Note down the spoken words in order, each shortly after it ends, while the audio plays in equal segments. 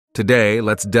Today,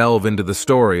 let's delve into the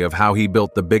story of how he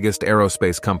built the biggest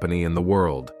aerospace company in the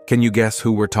world. Can you guess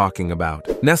who we're talking about?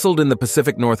 Nestled in the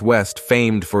Pacific Northwest,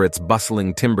 famed for its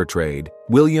bustling timber trade,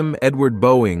 William Edward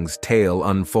Boeing's tale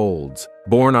unfolds.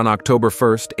 Born on October 1,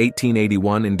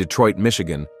 1881 in Detroit,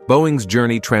 Michigan, Boeing's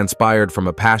journey transpired from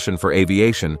a passion for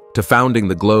aviation to founding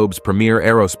the globe's premier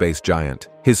aerospace giant.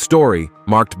 His story,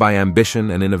 marked by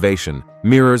ambition and innovation,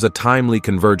 mirrors a timely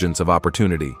convergence of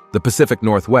opportunity. The Pacific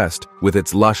Northwest, with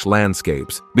its lush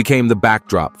landscapes, became the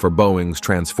backdrop for Boeing's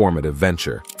transformative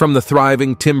venture. From the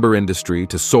thriving timber industry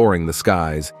to soaring the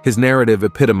skies, his narrative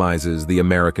epitomizes the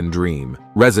American dream,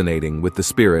 resonating with the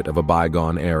spirit of a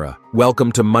bygone era.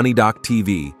 Welcome to Money Doc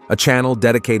TV, a channel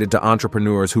dedicated to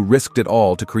entrepreneurs who risked it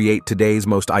all to create today's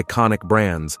most iconic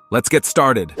brands. Let's get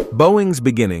started. Boeing's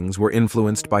beginnings were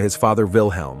influenced by his father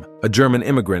Wilhelm, a German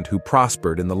immigrant who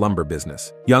prospered in the lumber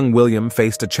business. Young William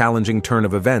faced a challenging turn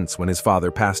of events when his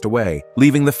father passed away,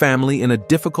 leaving the family in a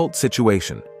difficult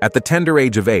situation. At the tender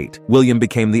age of 8, William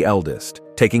became the eldest,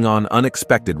 taking on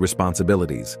unexpected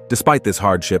responsibilities. Despite this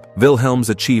hardship,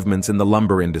 Wilhelm's achievements in the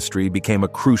lumber industry became a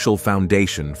crucial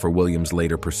foundation for William's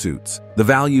later pursuits. The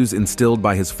values instilled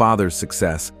by his father's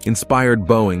success inspired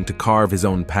Boeing to carve his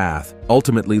own path,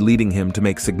 ultimately leading him to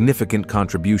make significant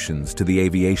contributions to the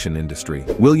aviation industry.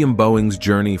 William Boeing's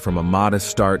journey from a modest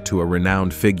start to a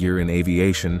renowned figure in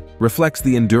aviation reflects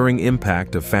the enduring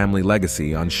impact of family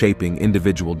legacy on shaping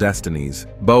individual destinies.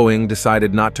 Boeing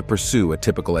decided not to pursue a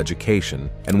typical education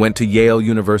and went to Yale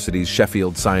University's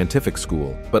Sheffield Scientific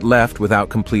School, but left without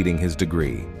completing his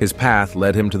degree. His path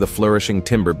led him to the flourishing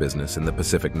timber business in the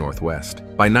Pacific Northwest.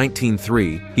 By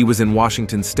 1903, he was in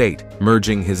Washington State,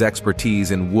 merging his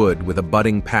expertise in wood with a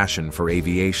budding passion for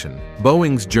aviation.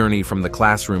 Boeing's journey from the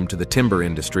classroom to the timber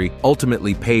industry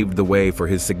ultimately paved the way for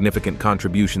his significant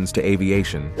contributions to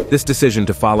aviation. This decision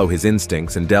to follow his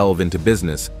instincts and delve into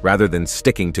business, rather than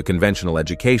sticking to conventional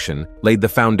education, laid the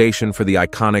foundation for the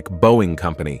iconic Boeing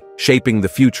Company, shaping the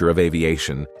future of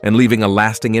aviation and leaving a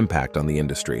lasting impact on the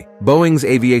industry. Boeing's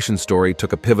aviation story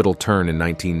took a pivotal turn in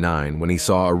 1909 when he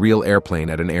saw a real airplane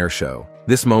at an air show.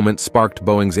 This moment sparked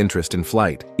Boeing's interest in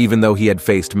flight, even though he had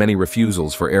faced many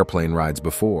refusals for airplane rides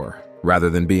before. Rather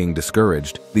than being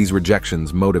discouraged, these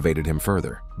rejections motivated him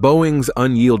further. Boeing's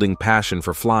unyielding passion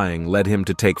for flying led him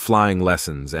to take flying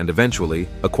lessons and eventually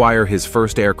acquire his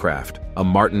first aircraft, a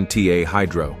Martin TA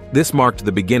Hydro. This marked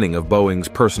the beginning of Boeing's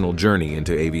personal journey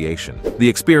into aviation. The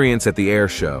experience at the air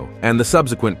show and the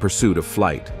subsequent pursuit of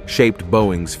flight shaped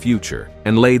Boeing's future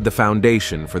and laid the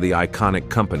foundation for the iconic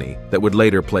company that would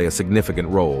later play a significant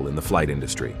role in the flight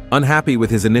industry. Unhappy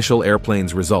with his initial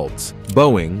airplane's results,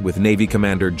 Boeing, with Navy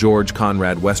Commander George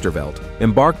Conrad Westervelt,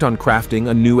 embarked on crafting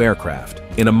a new aircraft.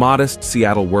 In a modest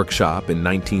Seattle workshop in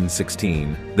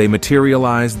 1916, they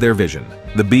materialized their vision: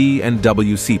 the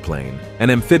B&W seaplane, an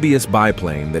amphibious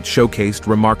biplane that showcased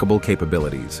remarkable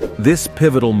capabilities. This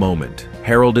pivotal moment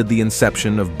heralded the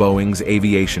inception of Boeing's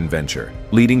aviation venture,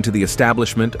 leading to the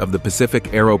establishment of the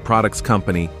Pacific Aero Products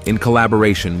Company in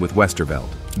collaboration with Westervelt.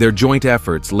 Their joint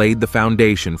efforts laid the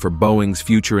foundation for Boeing's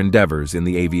future endeavors in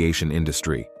the aviation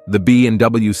industry. The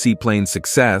B&W seaplane's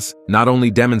success not only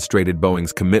demonstrated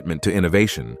Boeing's commitment to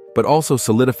innovation, but also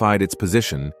solidified its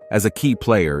position as a key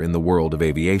player in the world of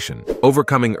aviation.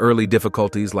 Overcoming early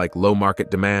difficulties like low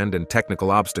market demand and technical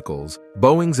obstacles,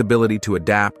 Boeing's ability to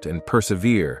adapt and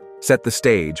persevere set the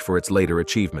stage for its later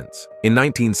achievements. In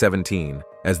 1917,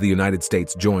 as the United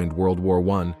States joined World War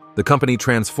I, the company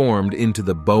transformed into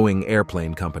the Boeing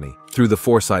Airplane Company. Through the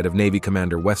foresight of Navy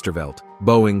Commander Westervelt,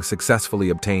 Boeing successfully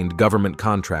obtained government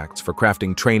contracts for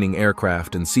crafting training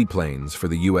aircraft and seaplanes for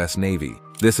the U.S. Navy.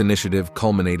 This initiative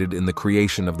culminated in the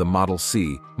creation of the Model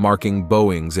C, marking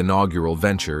Boeing's inaugural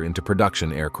venture into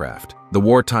production aircraft. The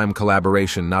wartime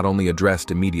collaboration not only addressed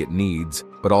immediate needs,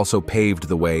 but also paved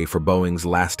the way for Boeing's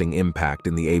lasting impact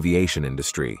in the aviation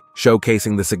industry,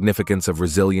 showcasing the significance of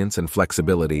resilience and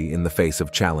flexibility in the face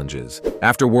of challenges.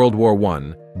 After World War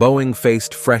I, Boeing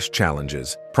faced fresh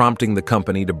challenges, prompting the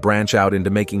company to branch out into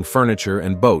making furniture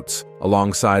and boats,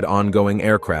 alongside ongoing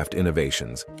aircraft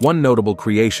innovations. One notable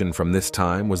creation from this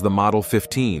time was the Model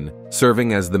 15,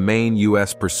 serving as the main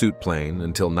U.S. pursuit plane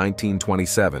until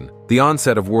 1927. The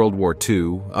onset of World War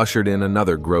II ushered in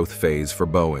another growth phase for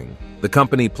Boeing. The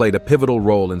company played a pivotal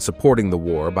role in supporting the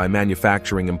war by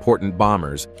manufacturing important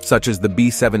bombers, such as the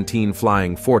B-17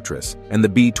 Flying Fortress and the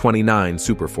B-29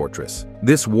 Superfortress.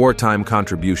 This wartime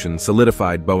contribution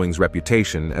solidified Boeing's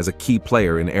reputation as a key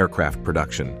player in aircraft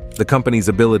production. The company's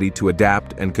ability to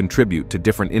adapt and contribute to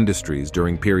different industries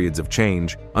during periods of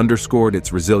change underscored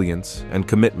its resilience and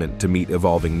commitment to meet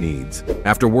evolving needs.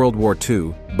 After World War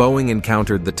II, Boeing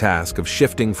encountered the task of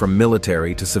shifting from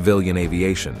military to civilian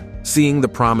aviation. Seeing the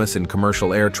promise in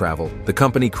commercial air travel, the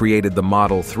company created the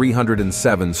Model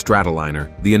 307 Stratoliner,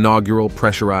 the inaugural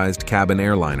pressurized cabin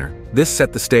airliner. This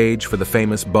set the stage for the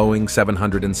famous Boeing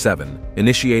 707,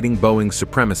 initiating Boeing's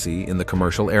supremacy in the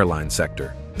commercial airline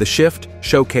sector. The shift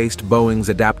showcased Boeing's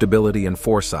adaptability and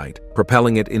foresight,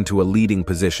 propelling it into a leading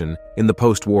position in the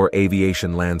post-war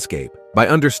aviation landscape. By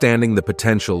understanding the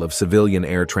potential of civilian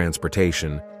air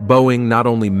transportation, Boeing not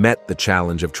only met the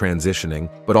challenge of transitioning,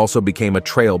 but also became a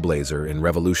trailblazer in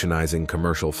revolutionizing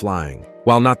commercial flying.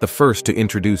 While not the first to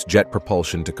introduce jet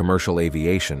propulsion to commercial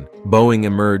aviation, Boeing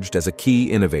emerged as a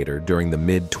key innovator during the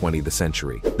mid-20th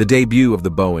century. The debut of the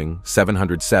Boeing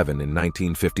 707 in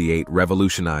 1958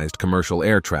 revolutionized commercial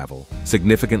air travel,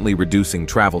 significantly reducing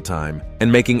travel time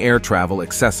and making air travel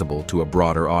accessible to a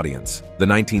broader audience. The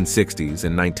 1960s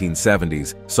and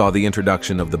 1970s saw the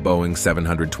introduction of the Boeing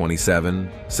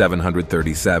 727,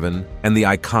 737, and the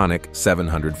iconic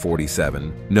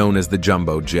 747, known as the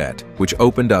jumbo jet, which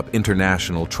opened up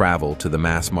international travel to the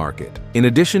mass market. In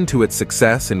addition to its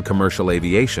success in commercial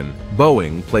aviation,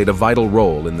 Boeing played a vital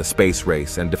role in the space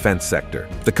race and defense sector.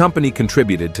 The company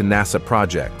contributed to NASA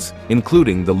projects,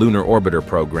 including the Lunar Orbiter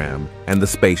program and the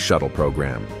Space Shuttle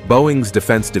program. Boeing's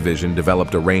defense division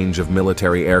developed a range of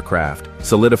military aircraft,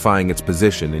 solidifying its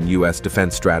position in U.S.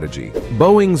 defense strategy.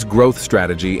 Boeing's growth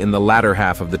strategy in the latter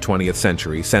half of the 20th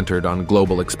century centered on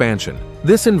global expansion.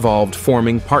 This involved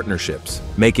forming partnerships,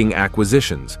 making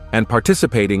acquisitions, and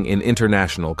participating in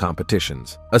international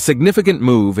competitions. A significant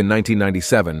move in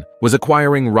 1997 was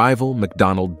acquiring rival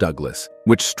McDonnell Douglas,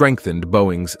 which strengthened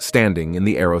Boeing's standing in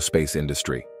the aerospace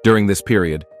industry. During this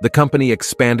period, the company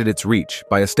expanded its reach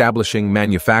by establishing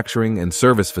manufacturing and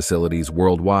service facilities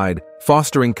worldwide,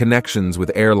 fostering connections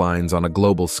with airlines on a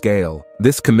global scale.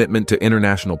 This commitment to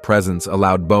international presence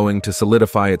allowed Boeing to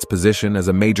solidify its position as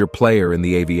a major player in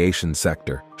the aviation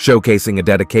sector, showcasing a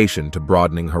dedication to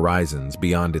broadening horizons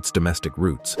beyond its domestic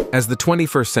roots. As the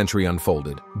 21st century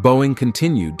unfolded, Boeing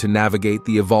continued to navigate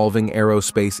the evolving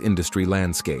aerospace industry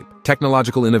landscape.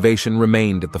 Technological innovation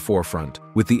remained at the forefront,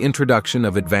 with the introduction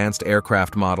of advanced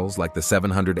aircraft models like the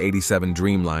 787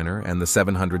 Dreamliner and the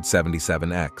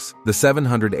 777X. The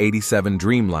 787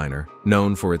 Dreamliner,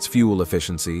 known for its fuel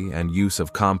efficiency and use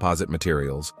of composite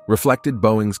materials, reflected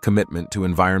Boeing's commitment to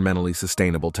environmentally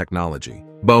sustainable technology.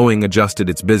 Boeing adjusted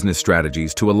its business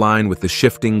strategies to align with the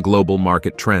shifting global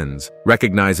market trends.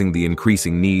 Recognizing the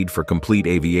increasing need for complete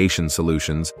aviation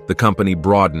solutions, the company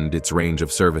broadened its range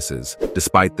of services.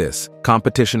 Despite this,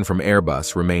 competition from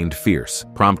Airbus remained fierce,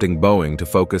 prompting Boeing to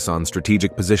focus on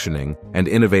strategic positioning and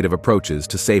innovative approaches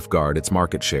to safeguard its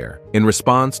market share. In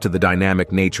response to the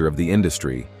dynamic nature of the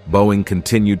industry, Boeing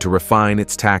continued to refine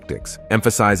its tactics,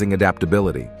 emphasizing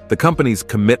adaptability. The company's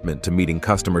commitment to meeting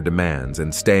customer demands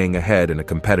and staying ahead in a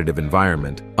competitive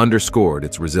environment underscored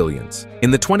its resilience.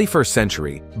 In the 21st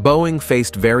century, Boeing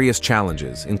faced various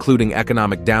challenges, including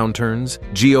economic downturns,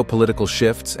 geopolitical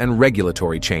shifts, and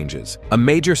regulatory changes. A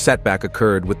major setback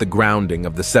occurred with the grounding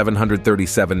of the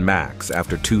 737 MAX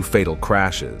after 2 fatal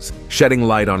crashes, shedding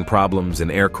light on problems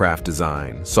in aircraft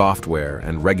design, software,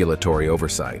 and regulatory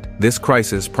oversight. This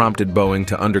crisis prompted Boeing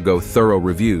to undergo thorough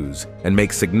reviews and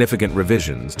make significant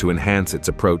revisions to enhance its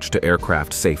approach to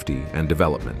aircraft safety and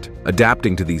development.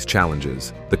 Adapting to these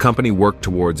challenges, the company worked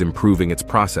towards improving its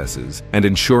processes and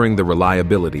ensuring the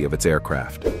reliability of its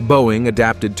aircraft. Boeing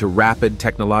adapted to rapid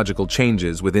technological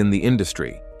changes within the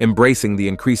industry, embracing the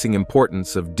increasing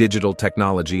importance of digital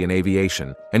technology in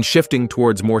aviation and shifting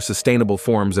towards more sustainable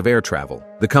forms of air travel.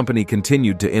 The company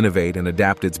continued to innovate and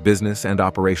adapt its business and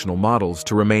operational models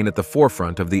to remain at the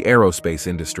forefront of the aerospace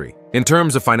industry. In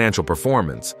terms of financial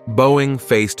performance, Boeing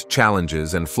faced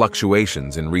challenges and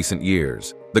fluctuations in recent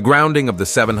years. The grounding of the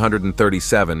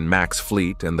 737 MAX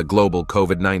fleet and the global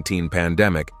COVID-19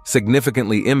 pandemic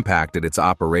significantly impacted its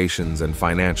operations and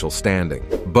financial standing.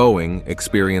 Boeing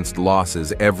experienced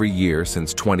losses every year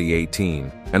since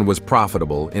 2018 and was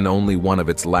profitable in only one of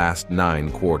its last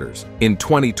 9 quarters. In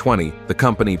 2020, the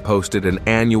company posted an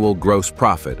annual gross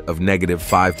profit of negative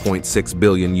 $5.6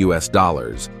 billion,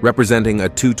 representing a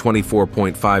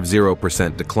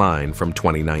 224.50% decline from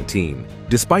 2019.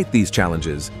 Despite these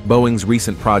challenges, Boeing's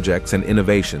recent projects and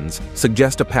innovations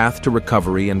suggest a path to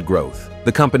recovery and growth.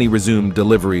 The company resumed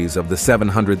deliveries of the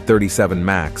 737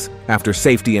 MAX after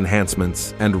safety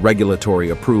enhancements and regulatory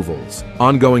approvals.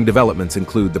 Ongoing developments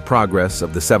include the progress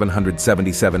of the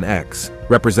 777X,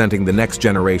 representing the next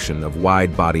generation of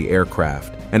wide-body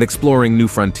aircraft and exploring new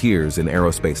frontiers in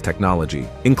aerospace technology,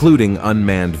 including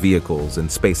unmanned vehicles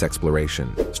and space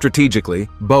exploration. Strategically,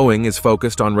 Boeing is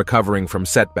focused on recovering from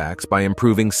setbacks by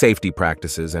improving safety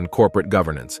practices and corporate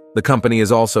governance. The company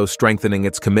is also strengthening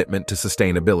its commitment to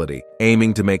sustainability,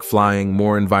 aiming to make flying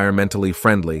more environmentally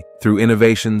friendly through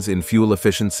innovations in fuel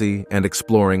efficiency and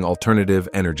exploring alternative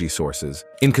energy sources.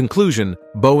 In conclusion,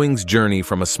 Boeing's journey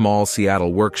from a small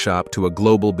Seattle workshop to a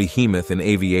global behemoth in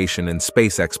aviation and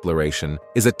space exploration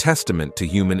is a testament to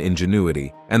human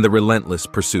ingenuity and the relentless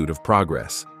pursuit of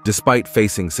progress. Despite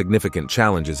facing significant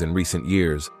challenges in recent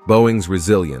years, Boeing's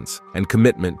resilience and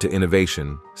commitment to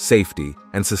innovation, safety,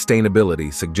 and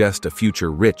sustainability suggest a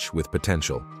future rich with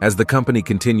potential. As the company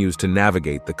continues to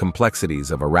navigate the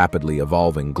complexities of a rapidly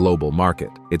evolving global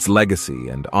market, its legacy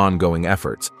and ongoing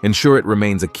efforts ensure it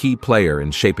remains a key player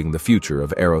in shaping the future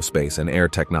of aerospace and air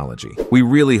technology. We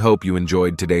really hope you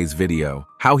enjoyed today's video,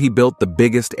 how he built the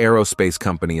biggest aerospace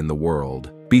company in the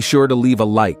world. Be sure to leave a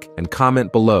like and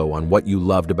comment below on what you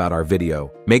loved about our video.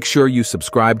 Make sure you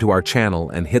subscribe to our channel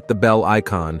and hit the bell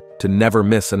icon to never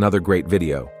miss another great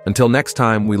video. Until next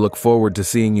time, we look forward to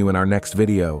seeing you in our next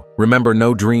video. Remember,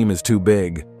 no dream is too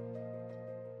big.